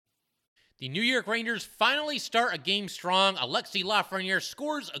The New York Rangers finally start a game strong. Alexis Lafreniere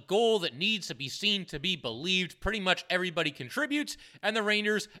scores a goal that needs to be seen to be believed. Pretty much everybody contributes, and the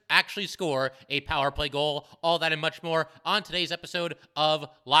Rangers actually score a power play goal. All that and much more on today's episode of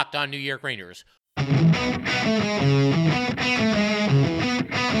Locked On New York Rangers.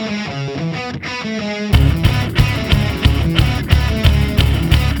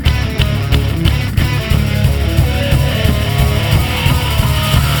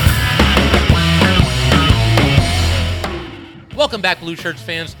 Welcome back, Blue Shirts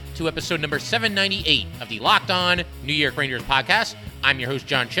fans, to episode number 798 of the Locked On New York Rangers podcast. I'm your host,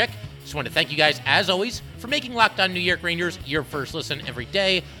 John Chick. Just want to thank you guys, as always, for making Locked On New York Rangers your first listen every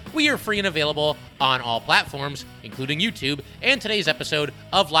day. We are free and available on all platforms, including YouTube. And today's episode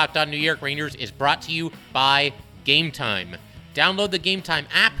of Locked On New York Rangers is brought to you by Game Time. Download the Game Time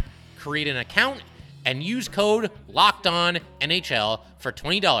app, create an account, and use code LOCKEDONNHL for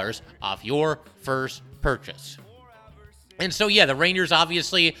 $20 off your first purchase. And so, the Rangers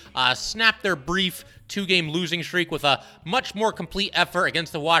obviously snapped their brief two-game losing streak with a much more complete effort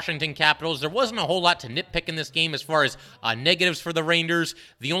against the Washington Capitals. There wasn't a whole lot to nitpick in this game as far as negatives for the Rangers.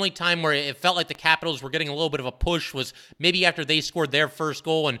 The only time where it felt like the Capitals were getting a little bit of a push was maybe after they scored their first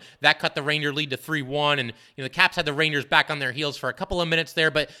goal, and that cut the Ranger lead to 3-1. And the Caps had the Rangers back on their heels for a couple of minutes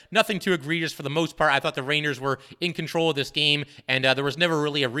there, but nothing too egregious for the most part. I thought the Rangers were in control of this game, and there was never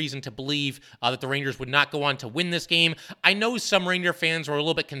really a reason to believe that the Rangers would not go on to win this game. I know some Ranger fans were a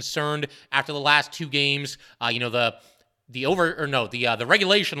little bit concerned after the last two games. The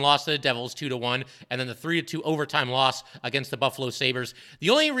regulation loss to the Devils 2-1, and then the 3-2 overtime loss against the Buffalo Sabres. The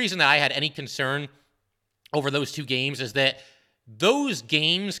only reason that I had any concern over those two games is that those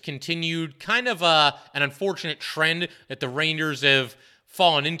games continued kind of an unfortunate trend that the Rangers have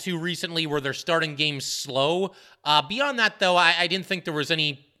fallen into recently, where they're starting games slow. Beyond that, though, I didn't think there was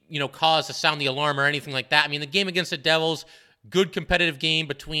any cause to sound the alarm or anything like that. I mean, the game against the Devils, good competitive game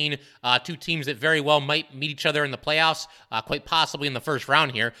between two teams that very well might meet each other in the playoffs, quite possibly in the first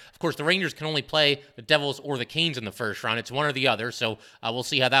round here. Of course, the Rangers can only play the Devils or the Canes in the first round. It's one or the other, so we'll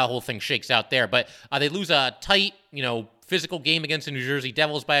see how that whole thing shakes out there. But they lose a tight, physical game against the New Jersey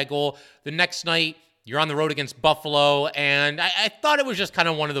Devils by a goal. The next night, you're on the road against Buffalo, and I thought it was just kind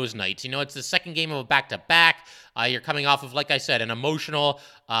of one of those nights. It's the second game of a back-to-back. You're coming off of, like I said, an emotional,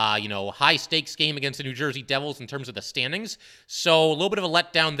 high-stakes game against the New Jersey Devils in terms of the standings. So a little bit of a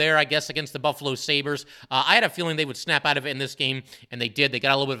letdown there, I guess, against the Buffalo Sabres. I had a feeling they would snap out of it in this game, and they did. They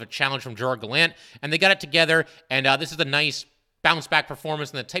got a little bit of a challenge from Gerard Gallant, and they got it together, and this is a nice bounce-back performance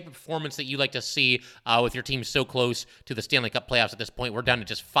and the type of performance that you like to see with your team so close to the Stanley Cup playoffs at this point. We're down to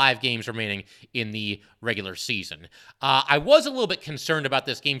just 5 games remaining in the regular season. I was a little bit concerned about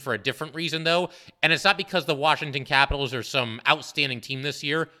this game for a different reason, though, and it's not because the Washington Capitals are some outstanding team this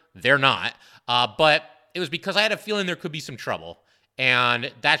year. They're not. But it was because I had a feeling there could be some trouble.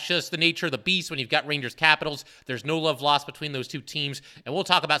 And that's just the nature of the beast when you've got Rangers Capitals. There's no love lost between those two teams. And we'll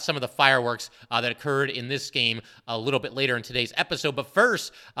talk about some of the fireworks that occurred in this game a little bit later in today's episode. But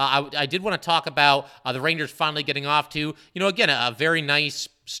first, I did want to talk about the Rangers finally getting off to, again, a very nice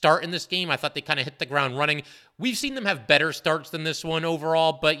start in this game. I thought they kind of hit the ground running. We've seen them have better starts than this one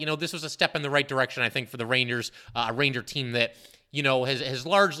overall, but, this was a step in the right direction, I think, for the Rangers, a Ranger team that, has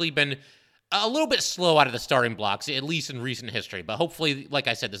largely been a little bit slow out of the starting blocks, at least in recent history. But hopefully, like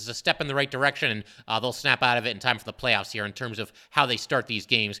I said, this is a step in the right direction, and they'll snap out of it in time for the playoffs here in terms of how they start these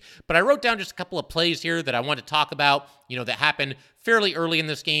games. But I wrote down just a couple of plays here that I want to talk about, that happened fairly early in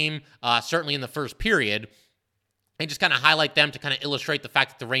this game, certainly in the first period, and just kind of highlight them to kind of illustrate the fact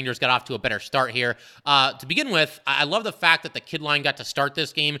that the Rangers got off to a better start here. To begin with, I love the fact that the kid line got to start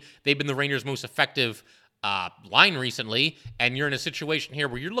this game. They've been the Rangers' most effective line recently, and you're in a situation here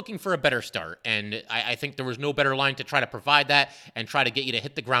where you're looking for a better start, and I think there was no better line to try to provide that and try to get you to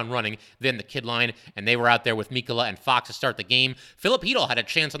hit the ground running than the kid line, and they were out there with Mikkola and Fox to start the game. Philip Hedl had a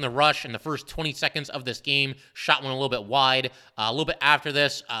chance on the rush in the first 20 seconds of this game, shot one a little bit wide. A little bit after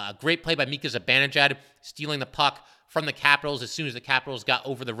this, great play by Mika Zibanejad, stealing the puck from the Capitals as soon as the Capitals got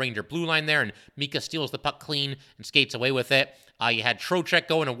over the Ranger blue line there, and Mika steals the puck clean and skates away with it. You had Trocheck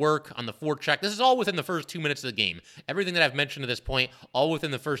going to work on the forecheck. This is all within the first 2 minutes of the game. Everything that I've mentioned to this point, all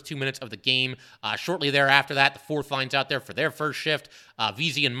within the first 2 minutes of the game. Shortly thereafter that, the fourth line's out there for their first shift.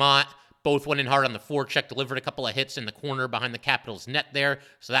 Vesey and Mott both went in hard on the forecheck, delivered a couple of hits in the corner behind the Capitals' net there,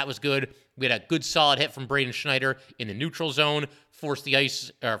 so that was good. We had a good solid hit from Braden Schneider in the neutral zone, forced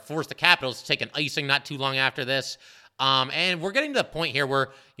the Capitals to take an icing not too long after this. And we're getting to the point here where,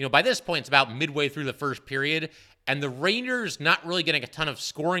 by this point, it's about midway through the first period, and the Rangers not really getting a ton of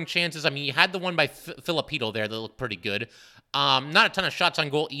scoring chances. I mean, you had the one by Philip Hedl there that looked pretty good. Not a ton of shots on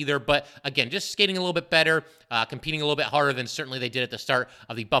goal either, but again, just skating a little bit better, competing a little bit harder than certainly they did at the start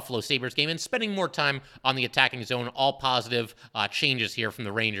of the Buffalo Sabres game, and spending more time on the attacking zone. All positive changes here from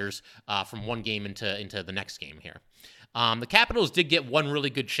the Rangers from one game into the next game here. The Capitals did get one really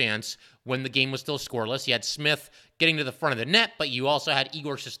good chance when the game was still scoreless. You had Smith getting to the front of the net, but you also had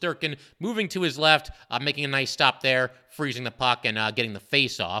Igor Shesterkin moving to his left, making a nice stop there, freezing the puck and getting the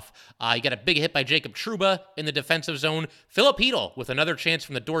face off. You got a big hit by Jacob Trouba in the defensive zone. Philip Hedl with another chance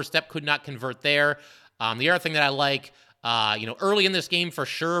from the doorstep, could not convert there. The other thing that I like, early in this game for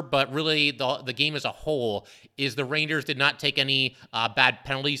sure, but really the game as a whole, is the Rangers did not take any bad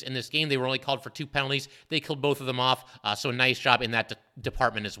penalties in this game. They were only called for 2 penalties. They killed both of them off, so a nice job in that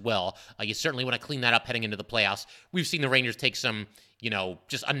department as well. You certainly want to clean that up heading into the playoffs. We've seen the Rangers take some,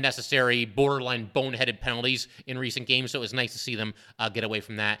 just unnecessary, borderline boneheaded penalties in recent games, so it was nice to see them get away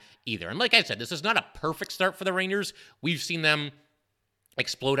from that either. And like I said, this is not a perfect start for the Rangers. We've seen them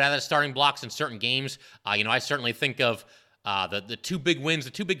explode out of the starting blocks in certain games. I certainly think of the 2 big wins,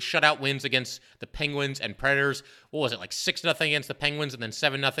 the 2 big shutout wins against the Penguins and Predators. What was it, like 6-0 against the Penguins and then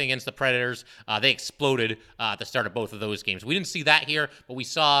 7-0 against the Predators? They exploded at the start of both of those games. We didn't see that here, but we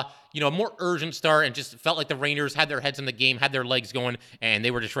saw, a more urgent start and just felt like the Rangers had their heads in the game, had their legs going, and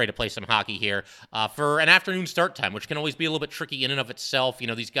they were just ready to play some hockey here for an afternoon start time, which can always be a little bit tricky in and of itself.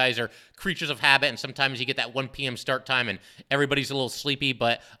 These guys are creatures of habit, and sometimes you get that 1 p.m. start time and everybody's a little sleepy,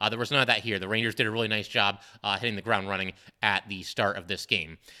 but there was none of that here. The Rangers did a really nice job hitting the ground running at the start of this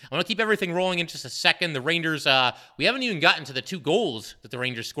game. I want to keep everything rolling in just a second. The Rangers, we haven't even gotten to the 2 goals that the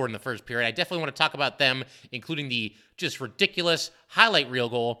Rangers scored in the first period. I definitely want to talk about them, including the just ridiculous highlight reel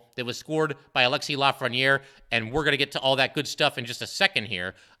goal that was scored by Alexis Lafreniere, and we're going to get to all that good stuff in just a second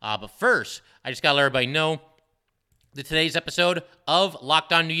here. But first, I just got to let everybody know that today's episode of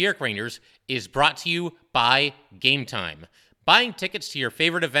Locked On New York Rangers is brought to you by Game Time. Buying tickets to your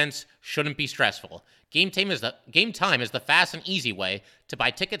favorite events shouldn't be stressful. Game Time is the fast and easy way to buy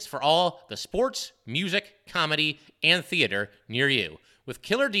tickets for all the sports, music, comedy, and theater near you. With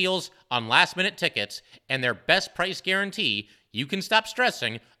killer deals on last-minute tickets and their best price guarantee, you can stop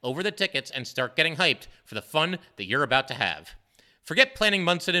stressing over the tickets and start getting hyped for the fun that you're about to have. Forget planning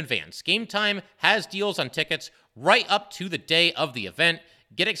months in advance. Game Time has deals on tickets right up to the day of the event.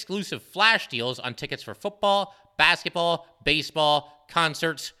 Get exclusive flash deals on tickets for football, basketball, baseball,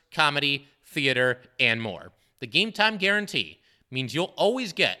 concerts, comedy, theater, and more. The Game Time guarantee means you'll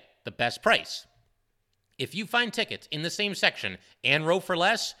always get the best price. If you find tickets in the same section and row for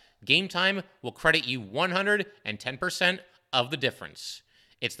less, Game Time will credit you 110% of the difference.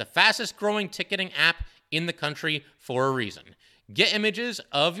 It's the fastest growing ticketing app in the country for a reason. Get images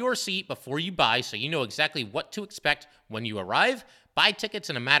of your seat before you buy so you know exactly what to expect when you arrive. Buy tickets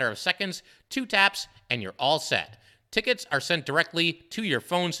in a matter of seconds, 2 taps, and you're all set. Tickets are sent directly to your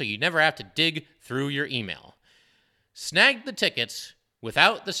phone so you never have to dig through your email. Snag the tickets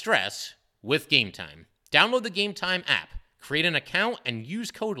without the stress with Game Time. Download the Game Time app, create an account, and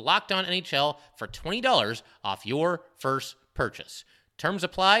use code LOCKEDONNHL for $20 off your first purchase. Terms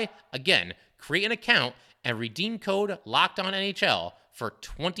apply. Again, create an account and redeem code LOCKEDONNHL for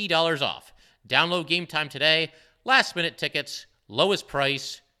 $20 off. Download Game Time today. Last minute tickets, lowest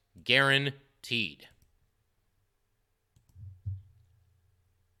price, guaranteed.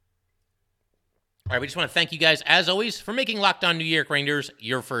 All right, we just want to thank you guys, as always, for making Locked On New York Rangers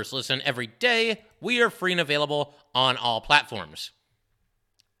your first listen every day. We are free and available on all platforms.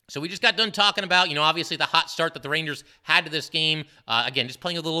 So we just got done talking about, obviously the hot start that the Rangers had to this game. Again, just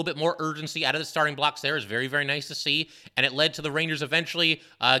playing a little bit more urgency out of the starting blocks there is very, very nice to see. And it led to the Rangers eventually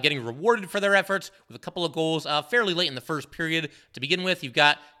getting rewarded for their efforts with a couple of goals fairly late in the first period. To begin with, you've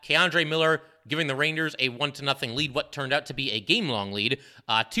got K'Andre Miller giving the Rangers a 1-0 lead, what turned out to be a game-long lead.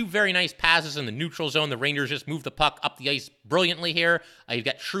 2 very nice passes in the neutral zone. The Rangers just moved the puck up the ice brilliantly here. You've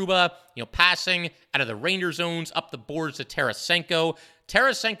got Trouba, passing out of the Ranger zones up the boards to Tarasenko.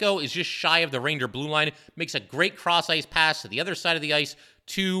 Tarasenko is just shy of the Ranger blue line, makes a great cross-ice pass to the other side of the ice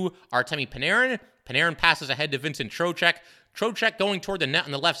to Artemi Panarin. Panarin passes ahead to Vincent Trocheck. Trocheck going toward the net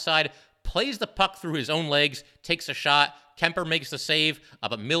on the left side, plays the puck through his own legs, takes a shot. Kemper makes the save,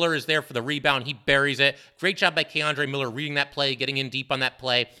 but Miller is there for the rebound. He buries it. Great job by K'Andre Miller reading that play, getting in deep on that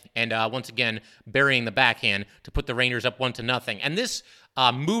play, and once again, burying the backhand to put the Rangers up 1-0. And this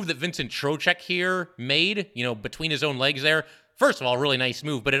move that Vincent Trocheck here made, between his own legs there, first of all, a really nice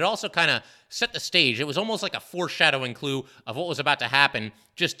move, but it also kind of set the stage. It was almost like a foreshadowing clue of what was about to happen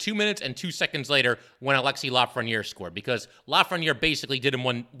just 2 minutes and 2 seconds later when Alexis Lafreniere scored, because Lafreniere basically did him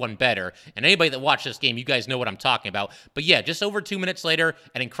one better. And anybody that watched this game, you guys know what I'm talking about. But yeah, just over 2 minutes later,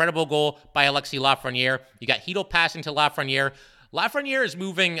 an incredible goal by Alexis Lafreniere. You got Chytil passing to Lafreniere. Lafreniere is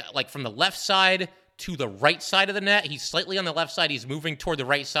moving like from the left side to the right side of the net. He's slightly on the left side. He's moving toward the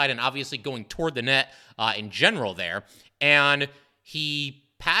right side and obviously going toward the net in general there. And he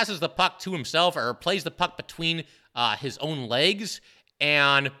passes the puck to himself, or plays the puck between his own legs,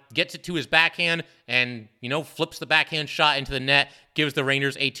 and gets it to his backhand and, flips the backhand shot into the net, gives the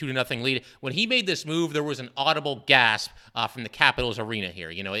Rangers a 2-0 lead. When he made this move, there was an audible gasp from the Capitals arena here.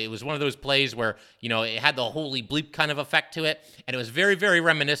 It was one of those plays where, it had the holy bleep kind of effect to it, and it was very, very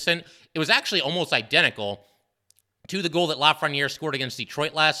reminiscent. It was actually almost identical to the goal that Lafreniere scored against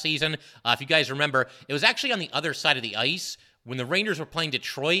Detroit last season. If you guys remember, it was actually on the other side of the ice. When the Rangers were playing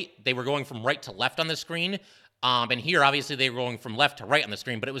Detroit, they were going from right to left on the screen. And here, obviously, they were going from left to right on the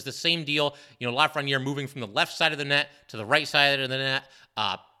screen, but it was the same deal. Lafreniere moving from the left side of the net to the right side of the net,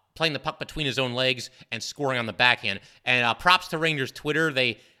 playing the puck between his own legs and scoring on the backhand. And props to Rangers Twitter.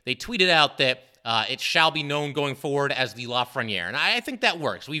 They tweeted out that it shall be known going forward as the Lafreniere. And I think that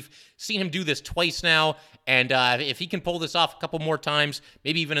works. We've seen him do this twice now. And if he can pull this off a couple more times,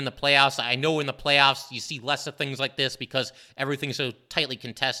 maybe even in the playoffs. I know in the playoffs you see less of things like this because everything's so tightly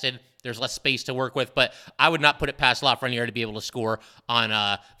contested. There's less space to work with. But I would not put it past Lafreniere to be able to score on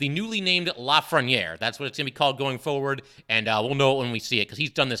the newly named Lafreniere. That's what it's going to be called going forward. And we'll know it when we see it because he's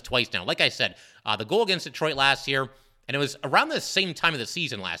done this twice now. Like I said, the goal against Detroit last year, and it was around the same time of the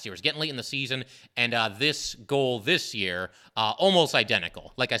season last year. It was getting late in the season, and this goal this year, almost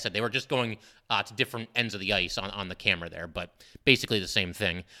identical. Like I said, they were just going to different ends of the ice on the camera there, but basically the same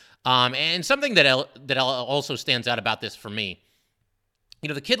thing. And something that also stands out about this for me,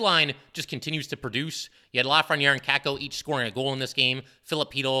 the kid line just continues to produce. You had Lafreniere and Kakko each scoring a goal in this game.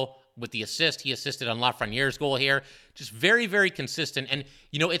 Filip Chytil with the assist. He assisted on Lafreniere's goal here. Just very, very consistent. And,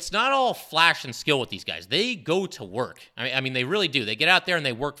 it's not all flash and skill with these guys. They go to work. I mean, they really do. They get out there and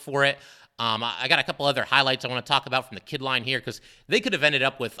they work for it. I got a couple other highlights I want to talk about from the kid line here because they could have ended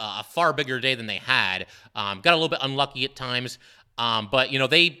up with a far bigger day than they had. Got a little bit unlucky at times. But,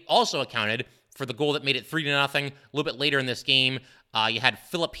 they also accounted for the goal that made it 3-0. A little bit later in this game, you had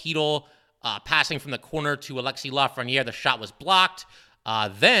Filip Chytil passing from the corner to Alexis Lafreniere. The shot was blocked.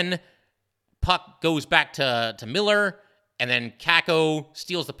 Then puck goes back to Miller, and then Kakko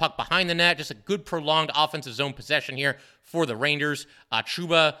steals the puck behind the net. Just a good prolonged offensive zone possession here for the Rangers.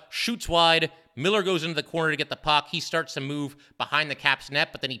 Trouba shoots wide. Miller goes into the corner to get the puck. He starts to move behind the Caps net,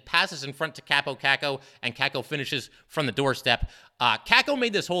 but then he passes in front to Kakko, and Kakko finishes from the doorstep. Kakko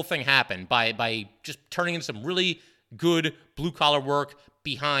made this whole thing happen by just turning in some really good blue-collar work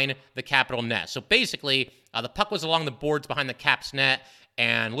behind the Capital net. So basically, the puck was along the boards behind the Caps net,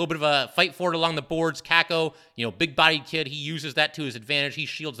 and a little bit of a fight for it along the boards. Kakko, big-bodied kid, he uses that to his advantage. He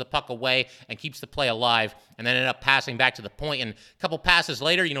shields the puck away and keeps the play alive, and then ended up passing back to the point. And a couple passes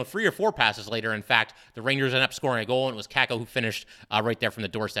later, 3 or 4 passes later, in fact, the Rangers ended up scoring a goal, and it was Kakko who finished right there from the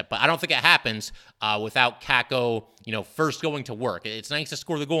doorstep. But I don't think it happens without Kakko, first going to work. It's nice to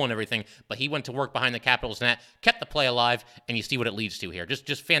score the goal and everything, but he went to work behind the Capitals net, kept the play alive, and you see what it leads to here.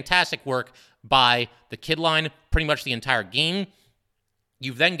 Just fantastic work by the kid line pretty much the entire game.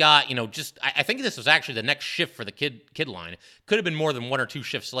 You've then got, I think this was actually the next shift for the kid line. Could have been more than 1 or 2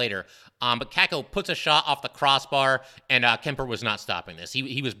 shifts later. But Kakko puts a shot off the crossbar, and Kemper was not stopping this.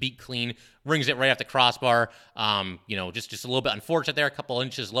 He was beat clean, rings it right off the crossbar. Just a little bit unfortunate there, a couple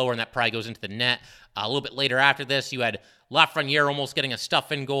inches lower, and that probably goes into the net. A little bit later after this, you had Lafreniere almost getting a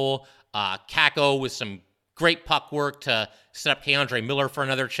stuff-in goal. Kakko with some great puck work to set up K'Andre Miller for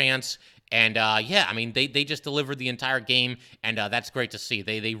another chance. And, they just delivered the entire game, and that's great to see.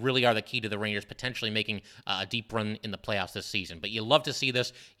 They really are the key to the Rangers potentially making a deep run in the playoffs this season. But you love to see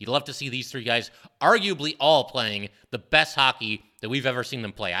this. You love to see these 3 guys arguably all playing the best hockey that we've ever seen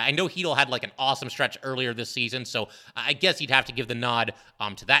them play. I know Chytil had an awesome stretch earlier this season, so I guess you'd have to give the nod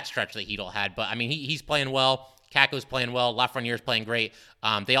to that stretch that Chytil had. But, he's playing well. Kakko's playing well. Lafreniere's playing great.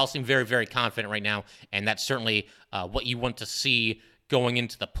 They all seem very, very confident right now, and that's certainly what you want to see going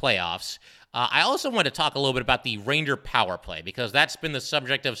into the playoffs. I also want to talk a little bit about the Ranger power play because that's been the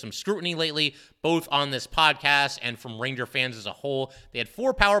subject of some scrutiny lately, both on this podcast and from Ranger fans as a whole. They had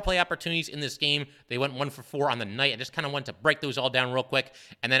 4 power play opportunities in this game. They went 1 for 4 on the night. I just kind of want to break those all down real quick.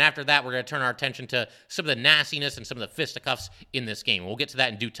 And then after that, we're going to turn our attention to some of the nastiness and some of the fisticuffs in this game. We'll get to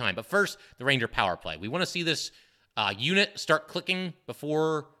that in due time. But first, the Ranger power play. We want to see this unit start clicking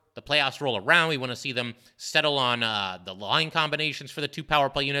before the playoffs roll around. We want to see them settle on the line combinations for the 2 power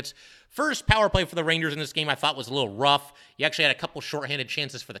play units. First power play for the Rangers in this game I thought was a little rough. You actually had a couple shorthanded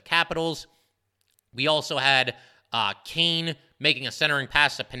chances for the Capitals. We also had Kane making a centering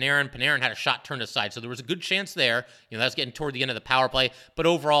pass to Panarin. Panarin had a shot turned aside, so there was a good chance there. That was getting toward the end of the power play, but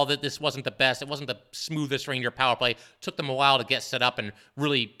overall, this wasn't the best. It wasn't the smoothest Ranger power play. It took them a while to get set up and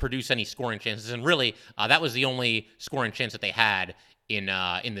really produce any scoring chances, and really, that was the only scoring chance that they had in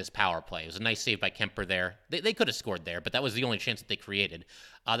this power play. It was a nice save by Kemper there. They could have scored there, but that was the only chance that they created.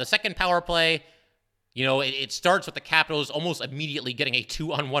 The second power play, it starts with the Capitals almost immediately getting a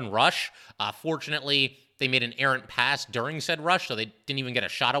 2-on-1 rush. Fortunately, they made an errant pass during said rush, so they didn't even get a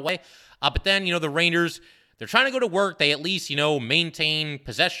shot away. But then, the Rangers, they're trying to go to work. They at least, maintain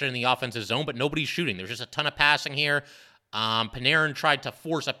possession in the offensive zone, but nobody's shooting. There's just a ton of passing here. Panarin tried to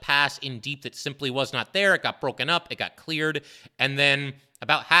force a pass in deep that simply was not there. It got broken up. It got cleared. And then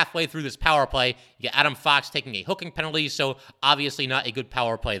about halfway through this power play, you get Adam Fox taking a hooking penalty, so obviously not a good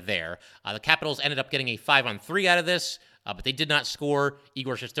power play there. The Capitals ended up getting a 5-on-3 out of this. But they did not score.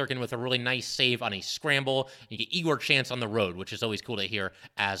 Igor Shesterkin with a really nice save on a scramble. You get Igor Chance on the road, which is always cool to hear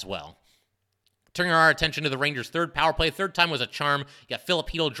as well. Turning our attention to the Rangers' third power play. Third time was a charm. You got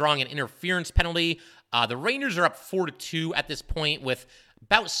Filipino drawing an interference penalty. The Rangers are up 4-2 at this point with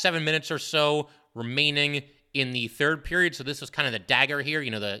about 7 minutes or so remaining in the third period. So this was kind of the dagger here,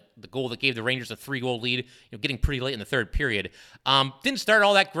 the goal that gave the Rangers a 3-goal lead, getting pretty late in the third period. Didn't start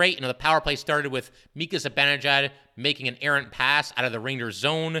all that great. The power play started with Mika Zibanejad making an errant pass out of the Rangers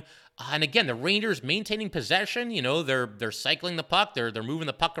zone. And again, the Rangers maintaining possession, they're cycling the puck, they're moving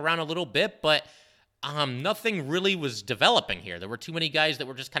the puck around a little bit, but nothing really was developing here. There were too many guys that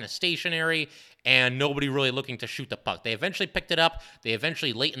were just kind of stationary and nobody really looking to shoot the puck. They eventually picked it up. They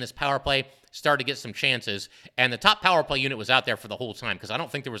eventually, late in this power play, started to get some chances. And the top power play unit was out there for the whole time because I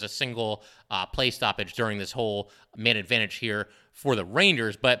don't think there was a single play stoppage during this whole man advantage here for the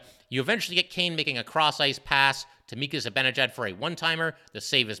Rangers. But you eventually get Kane making a cross-ice pass to Mika Zibanejad for a one-timer. The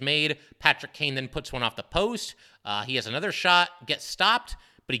save is made. Patrick Kane then puts one off the post. He has another shot, gets stopped,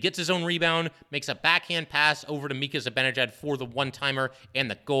 but he gets his own rebound, makes a backhand pass over to Mika Zibanejad for the one-timer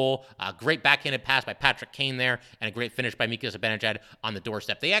and the goal. Great backhanded pass by Patrick Kane there, and a great finish by Mika Zibanejad on the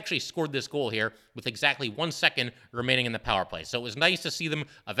doorstep. They actually scored this goal here with exactly 1 second remaining in the power play. So it was nice to see them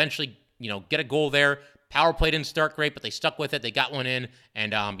eventually, get a goal there. Power play didn't start great, but they stuck with it. They got one in,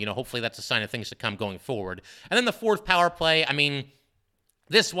 and, hopefully that's a sign of things to come going forward. And then the fourth power play,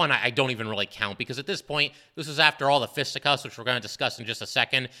 this one I don't even really count because at this point, this is after all the fisticuffs, which we're going to discuss in just a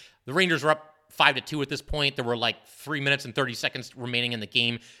second. The Rangers were up 5-2 at this point. There were like 3 minutes and 30 seconds remaining in the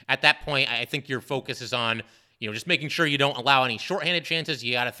game. At that point, I think your focus is on, just making sure you don't allow any shorthanded chances.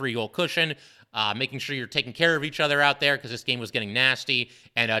 You got a 3-goal cushion. Making sure you're taking care of each other out there because this game was getting nasty,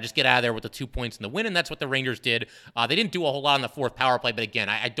 and just get out of there with the 2 points and the win, and that's what the Rangers did. They didn't do a whole lot on the fourth power play, but again,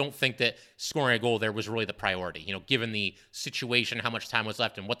 I don't think that scoring a goal there was really the priority, given the situation, how much time was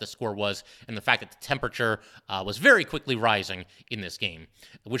left, and what the score was, and the fact that the temperature was very quickly rising in this game,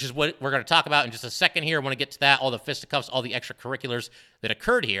 which is what we're going to talk about in just a second here. I want to get to that, all the fisticuffs, all the extracurriculars that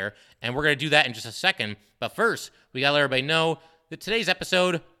occurred here, and we're going to do that in just a second. But first, we got to let everybody know that today's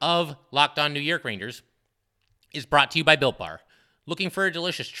episode of Locked On New York Rangers is brought to you by Built Bar. Looking for a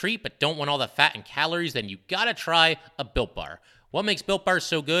delicious treat but don't want all the fat and calories? Then you gotta try a Built Bar. What makes Built Bars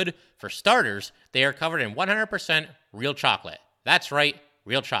so good? For starters, they are covered in 100% real chocolate. That's right,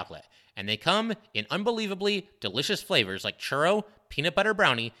 real chocolate. And they come in unbelievably delicious flavors like churro, peanut butter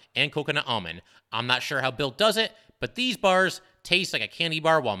brownie, and coconut almond. I'm not sure how Built does it, but these bars taste like a candy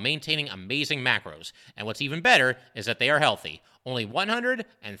bar while maintaining amazing macros. And what's even better is that they are healthy. Only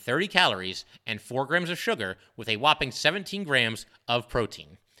 130 calories and 4 grams of sugar with a whopping 17 grams of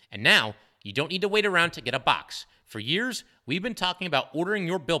protein. And now, you don't need to wait around to get a box. For years, we've been talking about ordering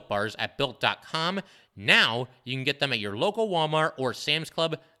your Built Bars at Built.com. Now, you can get them at your local Walmart or Sam's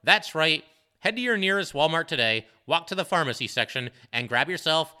Club. That's right. Head to your nearest Walmart today, walk to the pharmacy section, and grab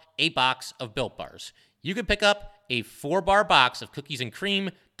yourself a box of Built Bars. You can pick up a 4-bar box of cookies and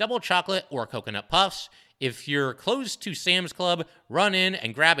cream, double chocolate, or coconut puffs. If you're close to Sam's Club, run in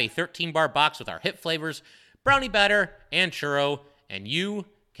and grab a 13-bar box with our hit flavors, brownie batter, and churro, and you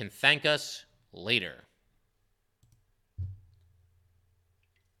can thank us later.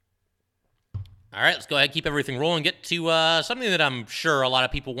 All right, let's go ahead and keep everything rolling. Get to something that I'm sure a lot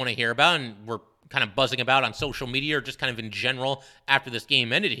of people want to hear about, and we're kind of buzzing about on social media or just kind of in general after this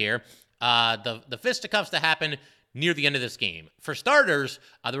game ended here. The fisticuffs that happened near the end of this game. For starters,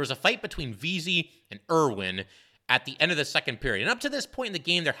 there was a fight between Veazey and Irwin. at the end of the second period. And up to this point in the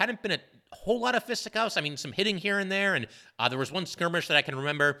game, there hadn't been a whole lot of fisticuffs. I mean, some hitting here and there, and there was one skirmish that I can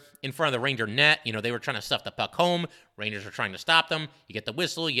remember in front of the Ranger net. They were trying to stuff the puck home. Rangers were trying to stop them. You get the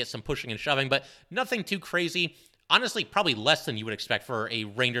whistle, you get some pushing and shoving, but nothing too crazy. Honestly, probably less than you would expect for a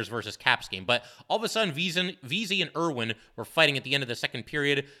Rangers versus Caps game. But all of a sudden, VZ and Irwin were fighting at the end of the second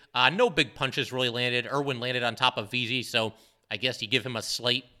period. No big punches really landed. Irwin landed on top of VZ, so I guess you give him a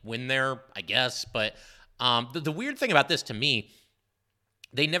slight win there, I guess. But the weird thing about this to me,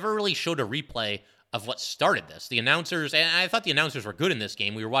 they never really showed a replay of what started this. The announcers, and I thought the announcers were good in this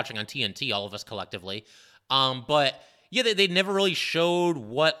game. We were watching on TNT, all of us collectively. But yeah, they never really showed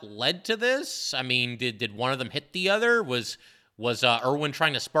what led to this. I mean, did one of them hit the other? Was Irwin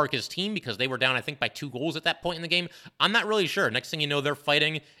trying to spark his team because they were down, I think, by 2 goals at that point in the game? I'm not really sure. Next thing you know, they're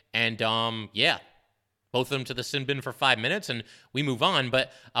fighting, and yeah, both of them to the sin bin for 5 minutes, and we move on.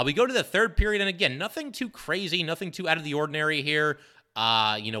 But we go to the third period, and again, nothing too crazy, nothing too out of the ordinary here,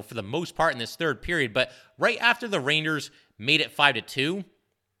 for the most part in this third period. But right after the Rangers made it 5-2,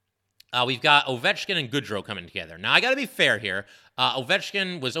 we've got Ovechkin and Goodrow coming together. Now, I got to be fair here.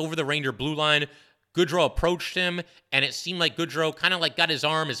 Ovechkin was over the Ranger blue line. Goodrow approached him, and it seemed like Goodrow kind of like got his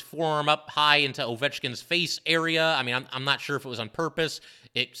forearm up high into Ovechkin's face area. I mean, I'm not sure if it was on purpose.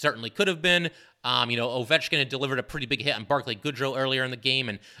 It certainly could have been. Ovechkin had delivered a pretty big hit on Barclay Goodrow earlier in the game,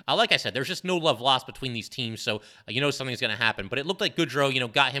 and like I said, there's just no love lost between these teams, so something's going to happen. But it looked like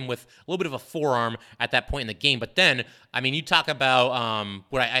Goodrow, got him with a little bit of a forearm at that point in the game. But then, I mean, you talk about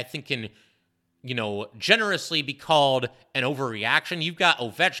what I think can, generously be called an overreaction. You've got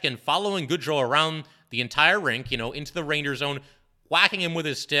Ovechkin following Goodrow around the entire rink, into the Ranger zone, whacking him with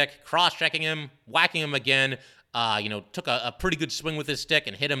his stick, cross-checking him, whacking him again. Took a pretty good swing with his stick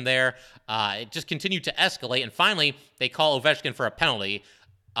and hit him there. It just continued to escalate, and finally, they call Ovechkin for a penalty,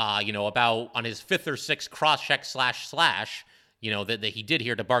 about on his 5th or 6th cross-check slash, that he did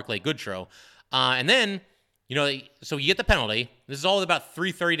here to Barclay Goodrow. And then, so you get the penalty. This is all about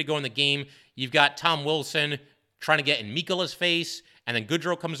 3:30 to go in the game. You've got Tom Wilson trying to get in Mikola's face, and then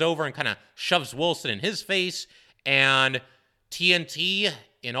Goodrow comes over and kind of shoves Wilson in his face, and TNT,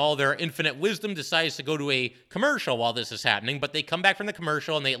 in all their infinite wisdom, decides to go to a commercial while this is happening, but they come back from the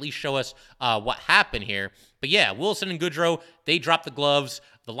commercial and they at least show us what happened here. But yeah, Wilson and Goodrow, they dropped the gloves.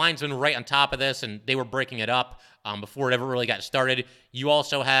 The linesmen were right on top of this, and they were breaking it up before it ever really got started. You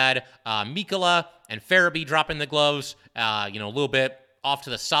also had Mikkola and Farabee dropping the gloves, a little bit off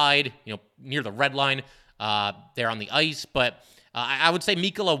to the side, near the red line there on the ice. But I would say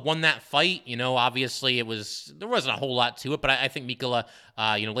Mikkola won that fight. Obviously there wasn't a whole lot to it, but I think Mikkola,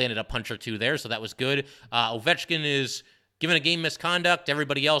 landed a punch or two there, so that was good. Ovechkin is given a game misconduct.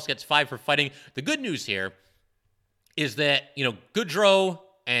 Everybody else gets 5 for fighting. The good news here is that, Goodrow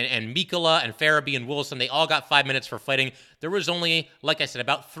and Mikkola and Farabee and Wilson, they all got 5 minutes for fighting. There was only, like I said,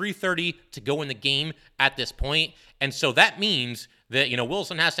 about 3:30 to go in the game at this point, and so that means that,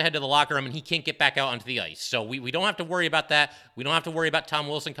 Wilson has to head to the locker room and he can't get back out onto the ice. So we don't have to worry about that. We don't have to worry about Tom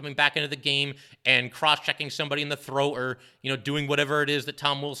Wilson coming back into the game and cross-checking somebody in the throat or, doing whatever it is that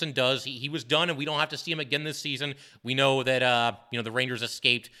Tom Wilson does. He was done, and we don't have to see him again this season. We know that, the Rangers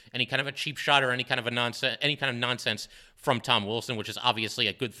escaped any kind of a cheap shot or any kind of nonsense from Tom Wilson, which is obviously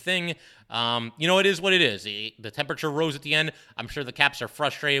a good thing. It is what it is. The temperature rose at the end. I'm sure the Caps are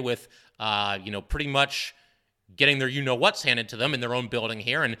frustrated with, pretty much getting their you-know-what's handed to them in their own building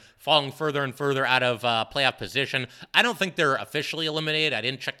here and falling further and further out of playoff position. I don't think they're officially eliminated. I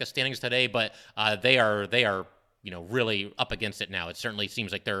didn't check the standings today, but they are really up against it now. It certainly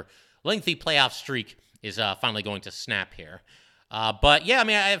seems like their lengthy playoff streak is finally going to snap here. But yeah, I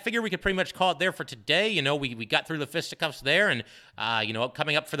mean, I figure we could pretty much call it there for today. We got through the fisticuffs there, and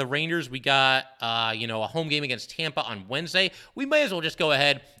coming up for the Rangers, we got a home game against Tampa on Wednesday. We may as well just go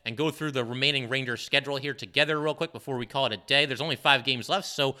ahead and go through the remaining Rangers schedule here together real quick before we call it a day. There's only 5 games left,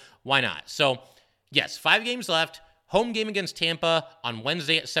 so why not? So yes, 5 games left. Home game against Tampa on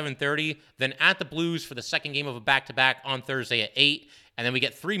Wednesday at 7:30, then at the Blues for the second game of a back-to-back on Thursday at 8, and then we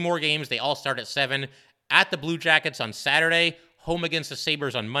get 3 more games. They all start at 7. At the Blue Jackets on Saturday, home against the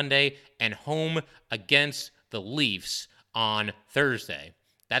Sabres on Monday, and home against the Leafs on Thursday.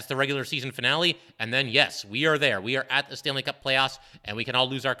 That's the regular season finale, and then, yes, we are there. We are at the Stanley Cup playoffs, and we can all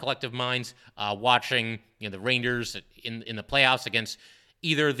lose our collective minds watching the Rangers in the playoffs against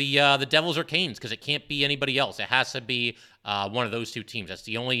either the Devils or Canes, because it can't be anybody else. It has to be one of those 2 teams. That's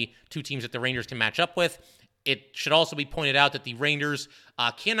the only 2 teams that the Rangers can match up with. It should also be pointed out that the Rangers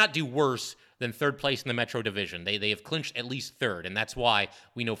cannot do worse than 3rd place in the Metro Division. They have clinched at least 3rd, and that's why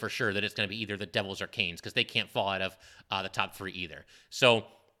we know for sure that it's going to be either the Devils or Canes, because they can't fall out of the top 3 either. So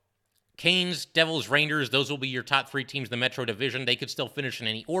Canes, Devils, Rangers, those will be your top 3 teams in the Metro Division. They could still finish in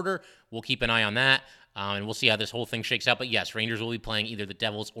any order. We'll keep an eye on that, and we'll see how this whole thing shakes out. But yes, Rangers will be playing either the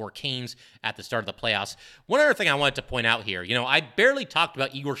Devils or Canes at the start of the playoffs. One other thing I wanted to point out here, I barely talked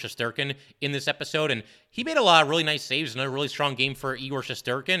about Igor Shesterkin in this episode, and he made a lot of really nice saves. Another really strong game for Igor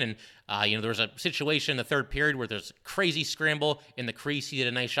Shesterkin, and there was a situation in the third period where there's a crazy scramble in the crease. He did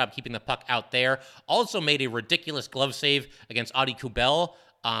a nice job keeping the puck out there. Also made a ridiculous glove save against Audi Kubel.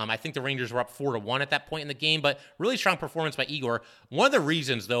 I think the Rangers were up 4-1 at that point in the game, but really strong performance by Igor. One of the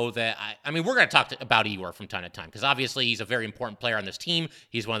reasons, though, that we're going to talk about Igor from time to time, because obviously he's a very important player on this team.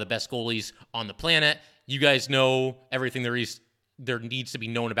 He's one of the best goalies on the planet. You guys know everything there needs to be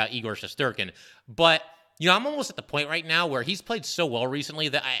known about Igor Shesterkin. But, I'm almost at the point right now where he's played so well recently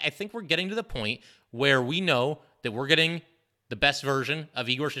that I think we're getting to the point where we know that we're getting the best version of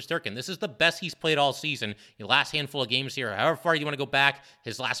Igor Shesterkin. This is the best he's played all season. The last handful of games here, however far you want to go back,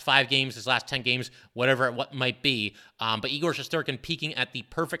 his last 5 games, his last 10 games, whatever it might be. But Igor Shesterkin peaking at the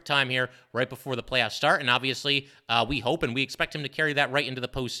perfect time here, right before the playoffs start. And obviously, we hope and we expect him to carry that right into the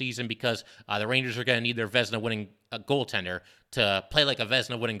postseason, because the Rangers are going to need their Vezina-winning goaltender to play like a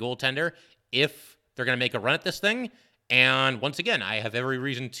Vezina-winning goaltender if they're going to make a run at this thing. And once again, I have every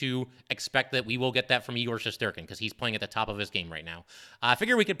reason to expect that we will get that from Igor Shesterkin, because he's playing at the top of his game right now. I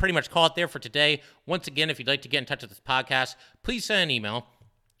figure we could pretty much call it there for today. Once again, if you'd like to get in touch with this podcast, please send an email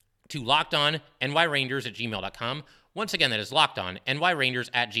to lockedonnyrangers@gmail.com. Once again, that is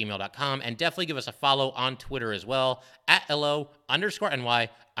lockedonnyrangers@gmail.com. And definitely give us a follow on Twitter as well,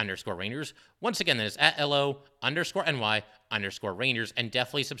 @LO_NY_Rangers. Once again, that is @LO_NY_Rangers. And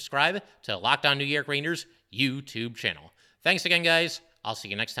definitely subscribe to Locked On New York Rangers YouTube channel. Thanks again, guys. I'll see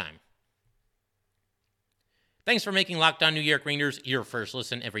you next time. Thanks for making Locked On New York Rangers your first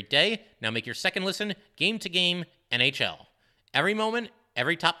listen every day. Now make your second listen Game to Game NHL. Every moment,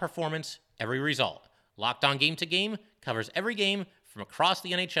 every top performance, every result. Locked On Game to Game covers every game from across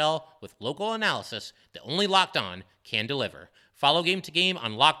the NHL with local analysis that only Locked On can deliver. Follow Game to Game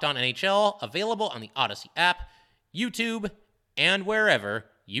on Locked On NHL, available on the Odyssey app, YouTube, and wherever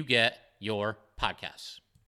you get your podcasts.